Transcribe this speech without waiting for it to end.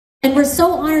And we're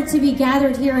so honored to be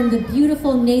gathered here in the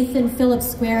beautiful Nathan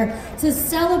Phillips Square to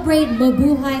celebrate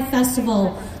Mabuhay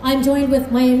Festival. I'm joined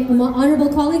with my honorable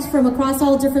colleagues from across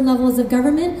all different levels of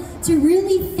government to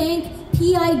really thank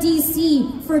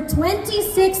PIDC for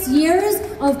 26 years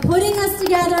of putting us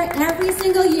together every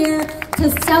single year to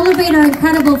celebrate our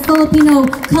incredible Filipino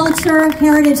culture,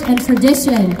 heritage, and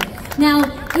tradition. Now,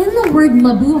 in the word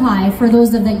Mabuhay, for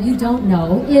those of that you don't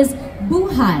know, is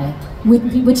buhay,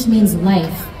 which means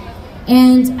life.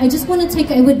 And I just want to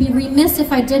it would be remiss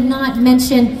if I did not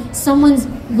mention someone's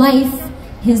life.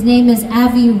 His name is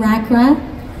Avi Rakra.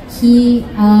 He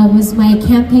was my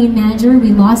campaign manager.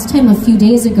 We lost him a few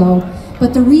days ago.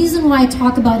 But the reason why I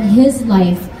talk about his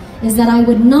life is that I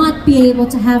would not be able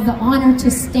to have the honor to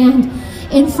stand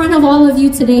in front of all of you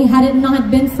today had it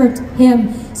not been for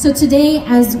him. So today,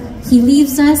 as he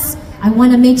leaves us, I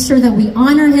want to make sure that we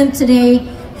honor him today,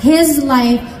 his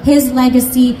life, his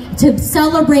legacy, to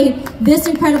celebrate this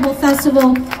incredible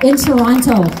festival in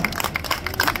Toronto.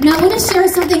 Now I want to share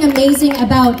something amazing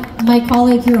about my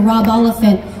colleague here, Rob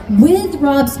Oliphant. With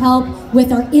Rob's help,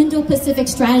 with our Indo-Pacific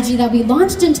strategy that we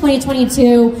launched in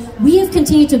 2022, we have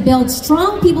continued to build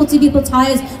strong people-to-people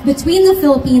ties between the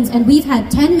Philippines, and we've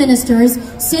had 10 ministers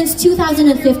since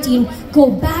 2015 go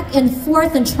back and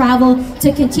forth and travel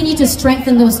to continue to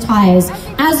strengthen those ties.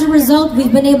 As a result,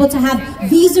 we've been able to have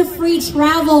visa-free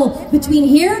travel between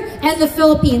here and the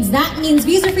Philippines. That means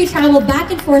visa-free travel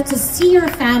back and forth to see your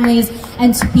families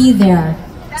and to be there.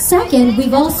 Second,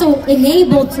 we've also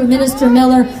enabled, through Minister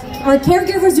Miller, our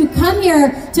caregivers who come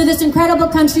here to this incredible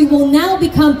country will now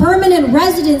become permanent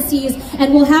residencies,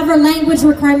 and will have our language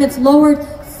requirements lowered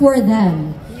for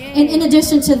them. And in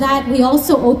addition to that, we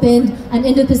also opened an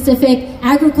Indo-Pacific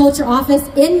Agriculture office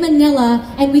in Manila,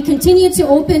 and we continue to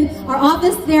open our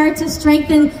office there to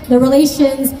strengthen the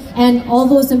relations and all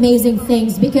those amazing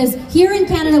things. Because here in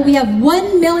Canada, we have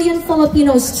 1 million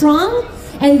Filipinos strong,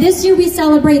 and this year we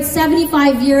celebrate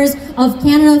 75 years of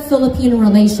Canada-Filipino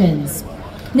relations.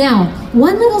 Now,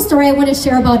 one little story I want to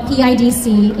share about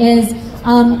PIDC is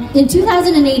in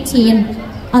 2018,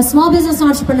 a small business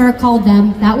entrepreneur called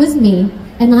them, that was me,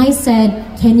 and I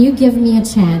said, can you give me a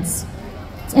chance?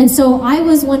 And so I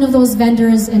was one of those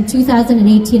vendors in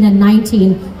 2018 and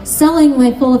 19 selling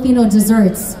my Filipino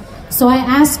desserts. So I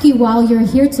ask you, while you're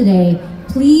here today,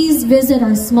 please visit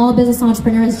our small business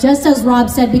entrepreneurs, just as Rob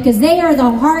said, because they are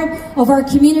the heart of our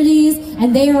communities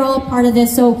and they are all part of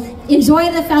this. So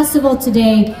enjoy the festival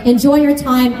today, enjoy your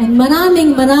time, and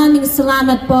maraming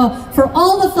salamat po for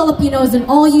all the Filipinos and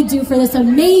all you do for this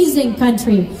amazing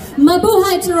country.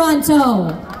 Mabuhay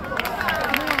Toronto!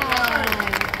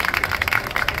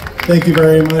 Thank you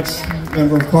very much,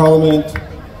 Member of Parliament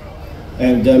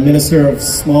and Minister of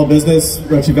Small Business,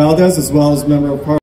 Riche Valdez, as well as Member of Parliament.